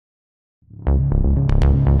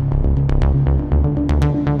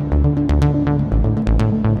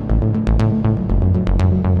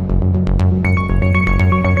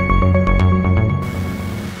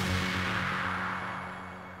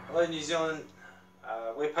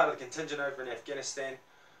We're part of the contingent over in Afghanistan.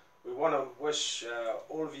 We want to wish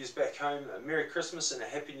all of you back home a Merry Christmas and a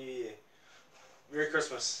Happy New Year. Merry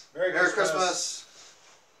Christmas. Merry Christmas.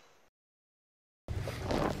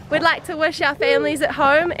 We'd like to wish our families at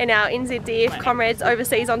home and our NZDF comrades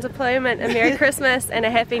overseas on deployment a Merry Christmas and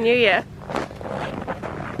a Happy New Year.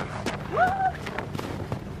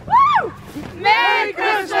 Woo! Merry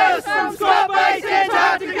Christmas from Squad Base and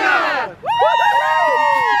Hartigan!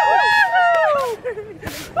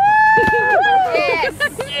 Yes!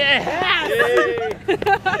 Yes!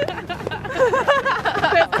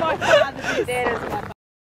 That's my father, that is my father.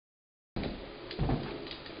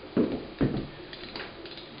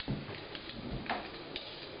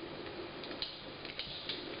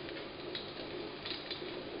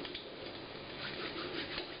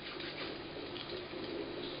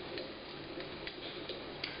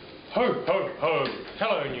 Ho, ho, ho!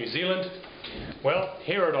 Hello, New Zealand. Well,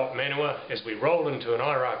 here at Minnamurra, as we roll into an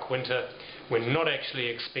Iraq winter, we're not actually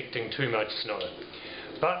expecting too much snow.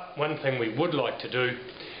 But one thing we would like to do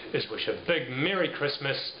is wish a big Merry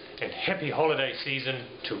Christmas and Happy Holiday season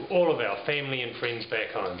to all of our family and friends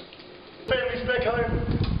back home. Families back home,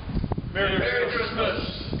 Merry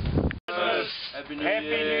Christmas! Happy New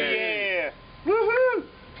Year! Woohoo!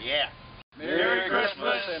 Yeah! Merry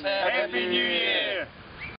Christmas and Happy New Year!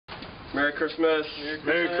 Merry Christmas.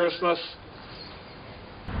 Merry Christmas.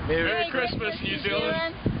 Merry Christmas, New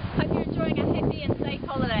Zealand. Hope you're enjoying a happy and safe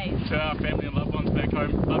holidays. To our family and loved ones back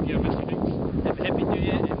home, love you and miss you things. Have a Happy New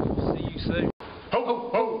Year and we'll see you soon. Ho, ho,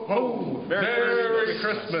 ho, ho! Merry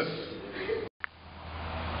Christmas!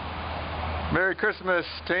 Merry Christmas,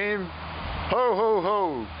 team. Ho, ho,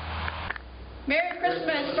 ho. Merry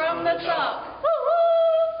Christmas from the top.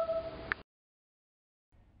 Woo-hoo!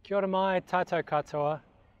 Kia ora mai, tātou katoa,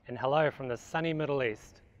 and hello from the sunny Middle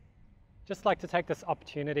East. Just like to take this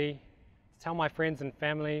opportunity to tell my friends and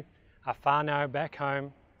family, our whānau back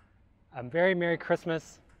home, a very Merry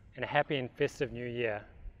Christmas and a happy and festive New Year.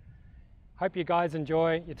 Hope you guys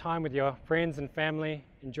enjoy your time with your friends and family,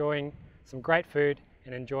 enjoying some great food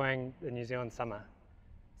and enjoying the New Zealand summer.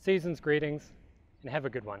 Season's greetings and have a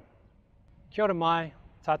good one. Kia ora mai,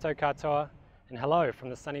 tātou katoa, and hello from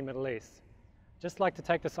the sunny Middle East. Just like to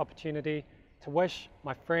take this opportunity to wish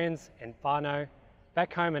my friends and whānau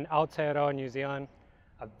back home in Aotearoa, New Zealand,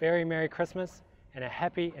 a very Merry Christmas and a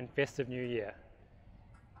happy and festive New Year.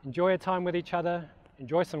 Enjoy your time with each other,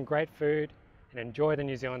 enjoy some great food, and enjoy the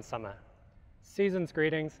New Zealand summer. Season's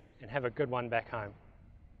greetings and have a good one back home.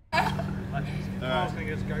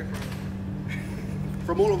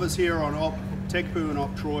 From all of us here on Op Tekpu and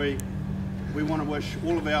Op Troy, we want to wish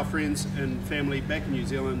all of our friends and family back in New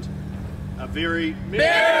Zealand a very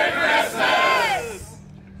Merry Christmas!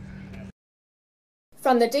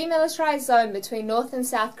 From the demilitarised zone between North and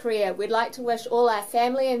South Korea, we'd like to wish all our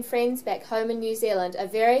family and friends back home in New Zealand a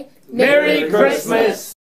very Merry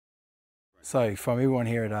Christmas! So from everyone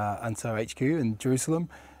here at UNSO HQ in Jerusalem,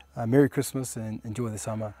 Merry Christmas and enjoy the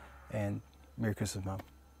summer, and Merry Christmas, Mum.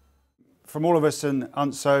 From all of us in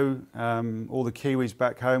UNSO, all the Kiwis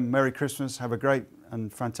back home, Merry Christmas, have a great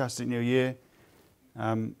and fantastic New Year.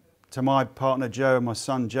 To my partner Joe and my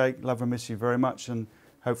son Jake, love and miss you very much, and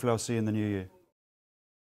hopefully I'll see you in the new year.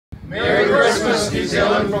 Merry Christmas, New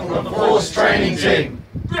Zealand, from the Force Training Team.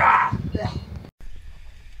 Hi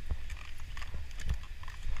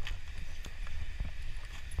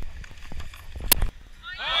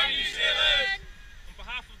New Zealand! On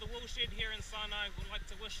behalf of the Woolshed here in Sinai, we'd like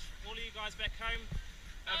to wish all of you guys back home